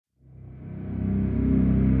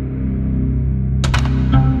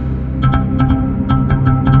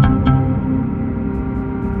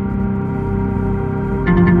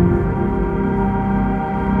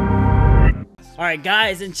Alright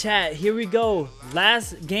guys in chat, here we go.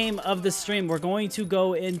 Last game of the stream. We're going to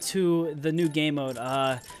go into the new game mode.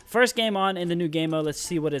 First game on in the new game mode. Let's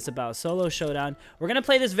see what it's about. Solo Showdown. We're going to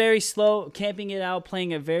play this very slow, camping it out,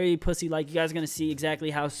 playing it very pussy-like. You guys are going to see exactly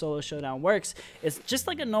how Solo Showdown works. It's just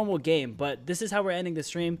like a normal game, but this is how we're ending the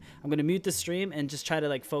stream. I'm going to mute the stream and just try to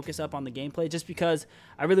like focus up on the gameplay just because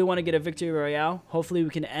I really want to get a victory royale. Hopefully we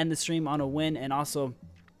can end the stream on a win, and also,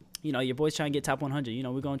 you know, your boys trying to get top 100. You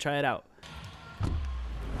know, we're going to try it out.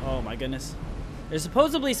 Oh my goodness. There's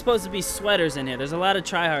supposedly supposed to be sweaters in here. There's a lot of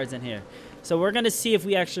tryhards in here. So we're going to see if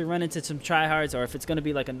we actually run into some tryhards or if it's going to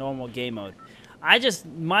be like a normal game mode.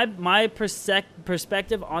 My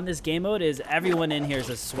perspective on this game mode is everyone in here is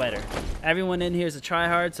a sweater. Everyone in here is a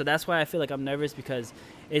tryhard, so that's why I feel like I'm nervous, because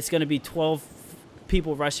it's going to be 12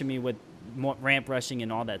 people rushing me with ramp rushing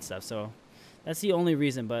and all that stuff. So that's the only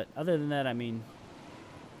reason, but other than that, I mean,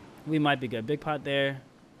 we might be good. Big pot there.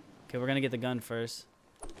 Okay, we're going to get the gun first.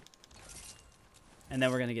 And then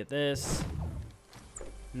we're going to get this.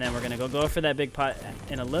 And then we're going to go for that big pot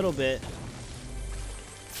in a little bit.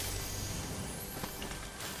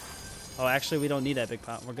 Oh, actually, we don't need that big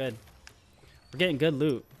pot. We're good. We're getting good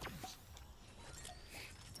loot.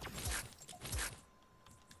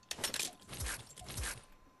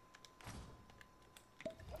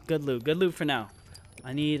 Good loot. Good loot for now.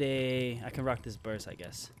 I need a... I can rock this burst, I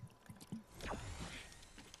guess.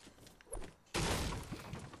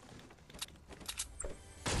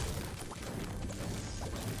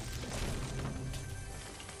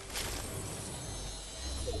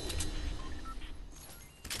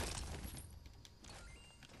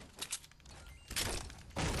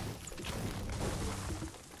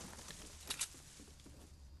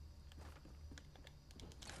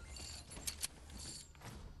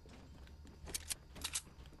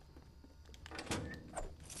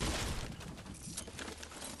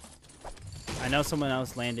 I know someone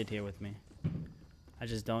else landed here with me. I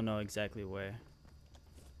just don't know exactly where.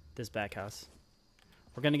 This back house.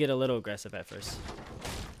 We're gonna get a little aggressive at first.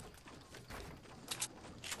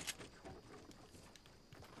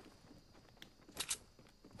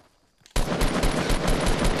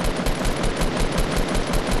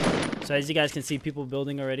 So as you guys can see, people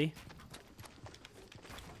building already.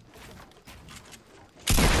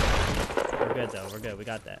 We're good though, we're good, we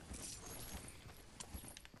got that.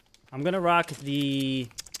 I'm gonna rock the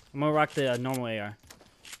normal AR.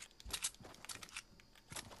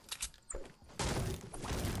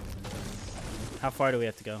 How far do we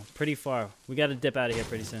have to go? Pretty far. We gotta dip out of here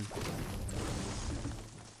pretty soon.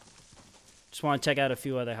 Just wanna check out a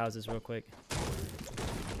few other houses real quick.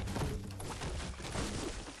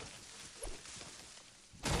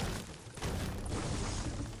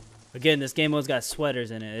 Again, this game mode's got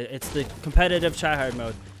sweaters in it. It's the competitive tryhard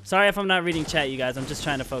mode. Sorry if I'm not reading chat, you guys. I'm just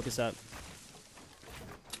trying to focus up.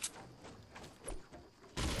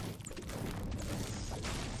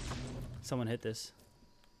 Someone hit this.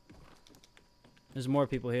 There's more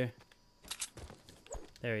people here.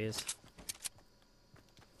 There he is.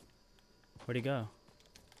 Where'd he go?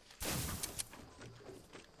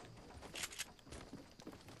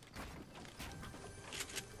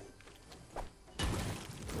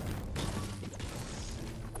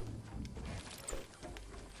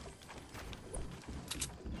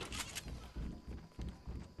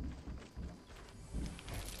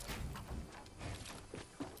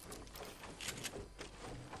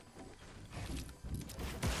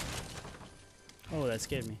 Oh, that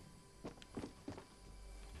scared me.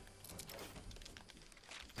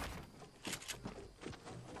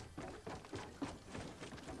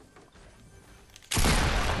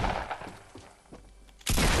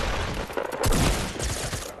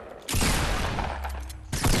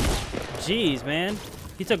 Jeez, man.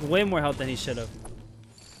 He took way more health than he should have.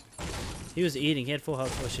 He was eating. He had full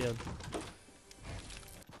health, full shield.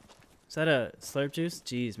 Is that a slurp juice?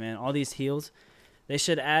 Jeez, man. All these heals. They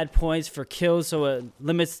should add points for kills so it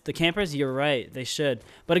limits the campers. You're right. They should.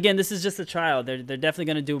 But again, this is just a trial. They're definitely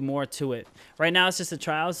going to do more to it. Right now, it's just a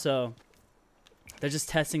trial, so they're just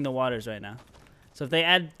testing the waters right now. So if they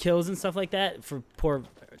add kills and stuff like that for poor,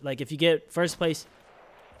 like if you get first place,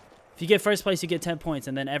 you get 10 points,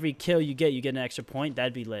 and then every kill you get an extra point.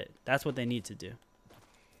 That'd be lit. That's what they need to do.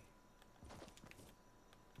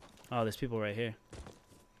 Oh, there's people right here.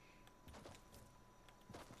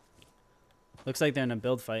 Looks like they're in a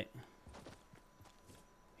build fight.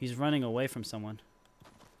 He's running away from someone.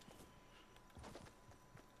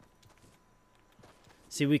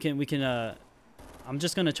 See, we can, I'm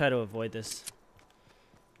just gonna try to avoid this.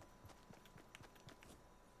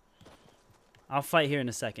 I'll fight here in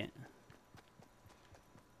a second.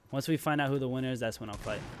 Once we find out who the winner is, that's when I'll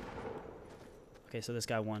fight. Okay, so this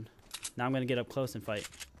guy won. Now I'm gonna get up close and fight.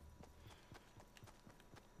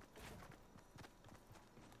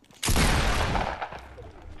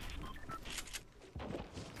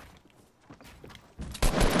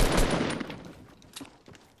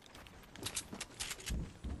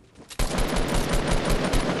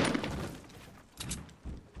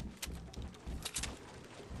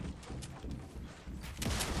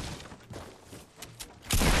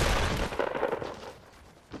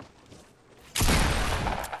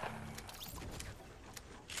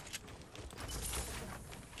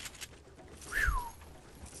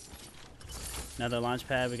 Another launch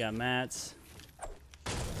pad. We got mats.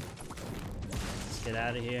 Let's get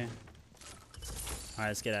out of here. Alright,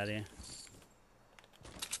 let's get out of here.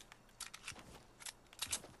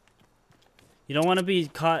 You don't want to be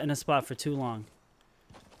caught in a spot for too long.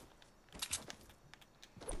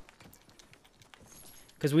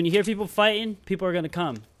 Because when you hear people fighting, people are going to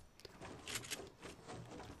come.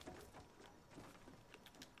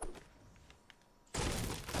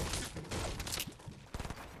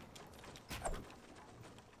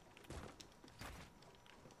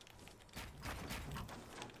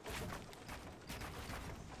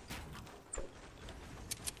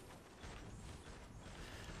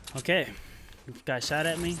 Okay, guy shot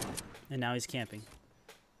at me, and now he's camping.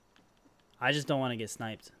 I just don't want to get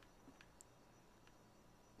sniped.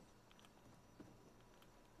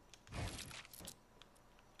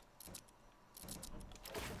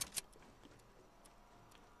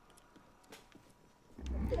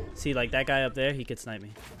 See, like that guy up there, he could snipe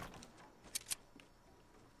me.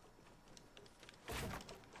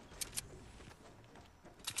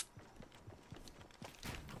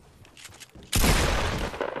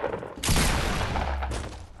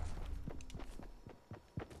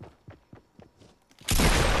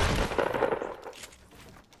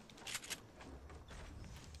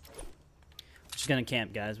 Just gonna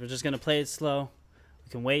camp, guys. We're just gonna play it slow. We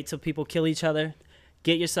can wait till people kill each other.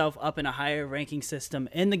 Get yourself up in a higher ranking system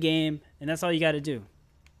in the game, and that's all you gotta do.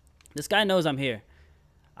 This guy knows I'm here.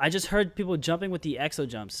 I just heard people jumping with the exo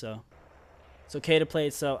jumps, so it's okay to play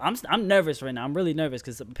it. So I'm nervous right now. I'm really nervous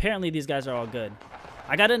because apparently these guys are all good.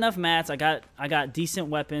 I got enough mats. I got decent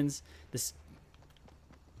weapons. This.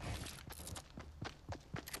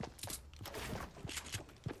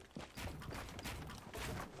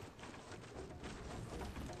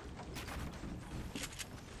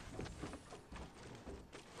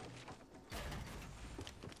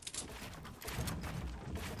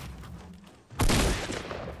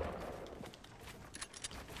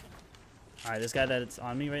 Alright, this guy that's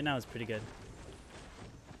on me right now is pretty good.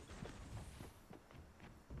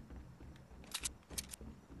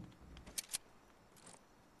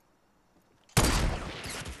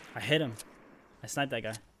 I hit him. I sniped that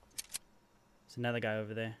guy. There's another guy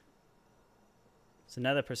over there. There's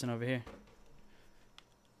another person over here.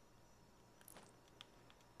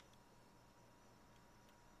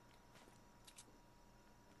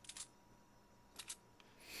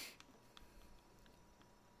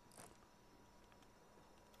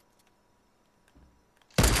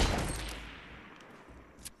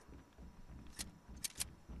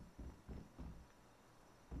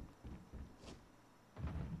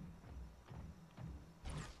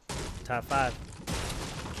 Top 5.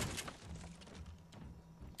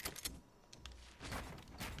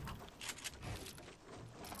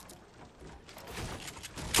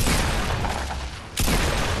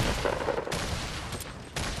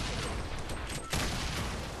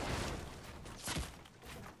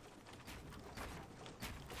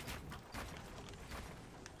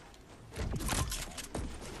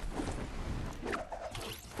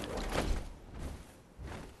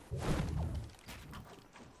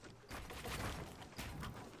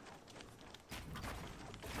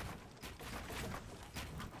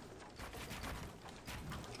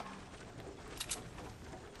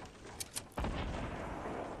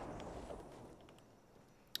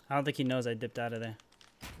 I don't think he knows I dipped out of there.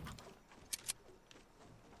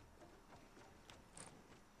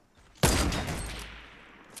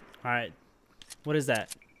 Alright. What is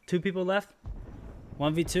that? 2 people left?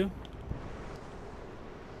 1v2?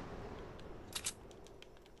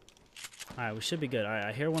 Alright, we should be good. Alright,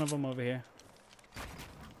 I hear one of them over here.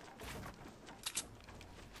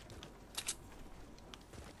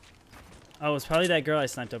 Oh, it's probably that girl I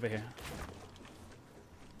sniped over here.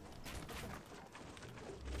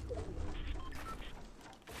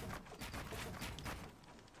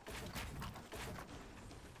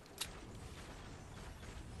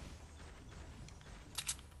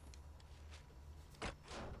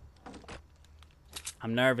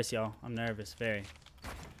 I'm nervous, y'all. I'm nervous, very.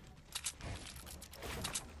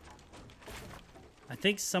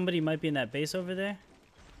 think somebody might be in that base over there.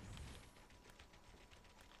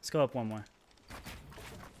 Let's go up one more.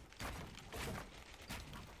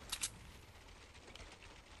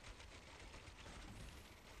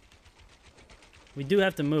 We do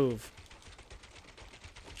have to move.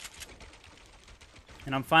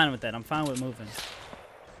 And I'm fine with that. I'm fine with moving.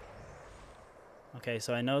 Okay,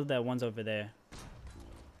 so I know that one's over there.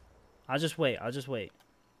 I'll just wait. I'll just wait.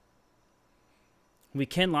 We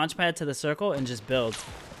can launch pad to the circle and just build.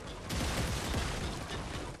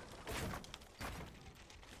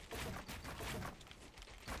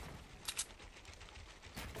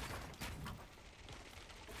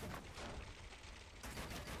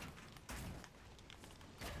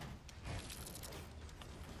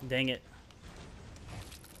 Dang it.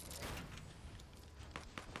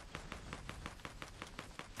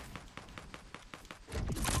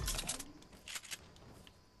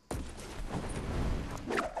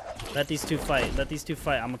 Let these two fight. Let these two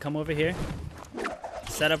fight. I'm gonna come over here.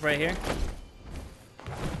 Set up right here.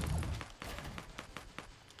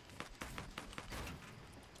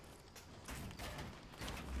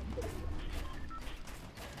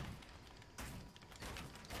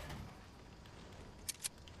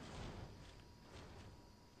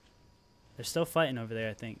 They're still fighting over there,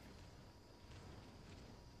 I think.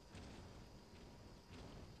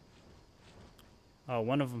 Oh,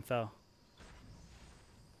 one of them fell.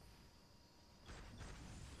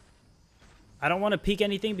 I don't want to peek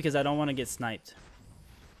anything because I don't want to get sniped.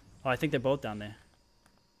 Oh, I think they're both down there.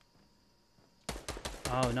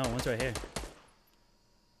 Oh, no, one's right here.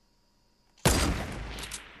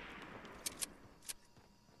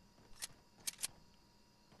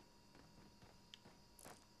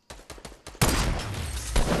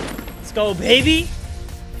 Let's go, baby.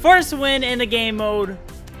 First win in the game mode.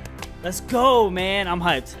 Let's go, man. I'm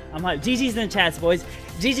hyped. I'm hyped. GG's in the chats, boys.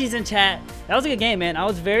 GG's in chat. That was a good game, man. I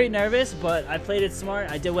was very nervous, but I played it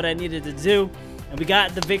smart. I did what I needed to do, and we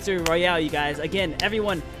got the victory royale, you guys. Again,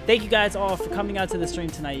 everyone, thank you guys all for coming out to the stream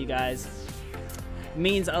tonight, you guys. It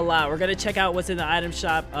means a lot. We're gonna check out what's in the item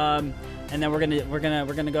shop, and then we're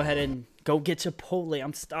gonna go ahead and go get Chipotle.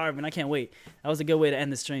 I'm starving. I can't wait. That was a good way to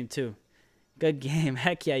end the stream too. Good game.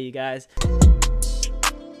 Heck yeah, you guys.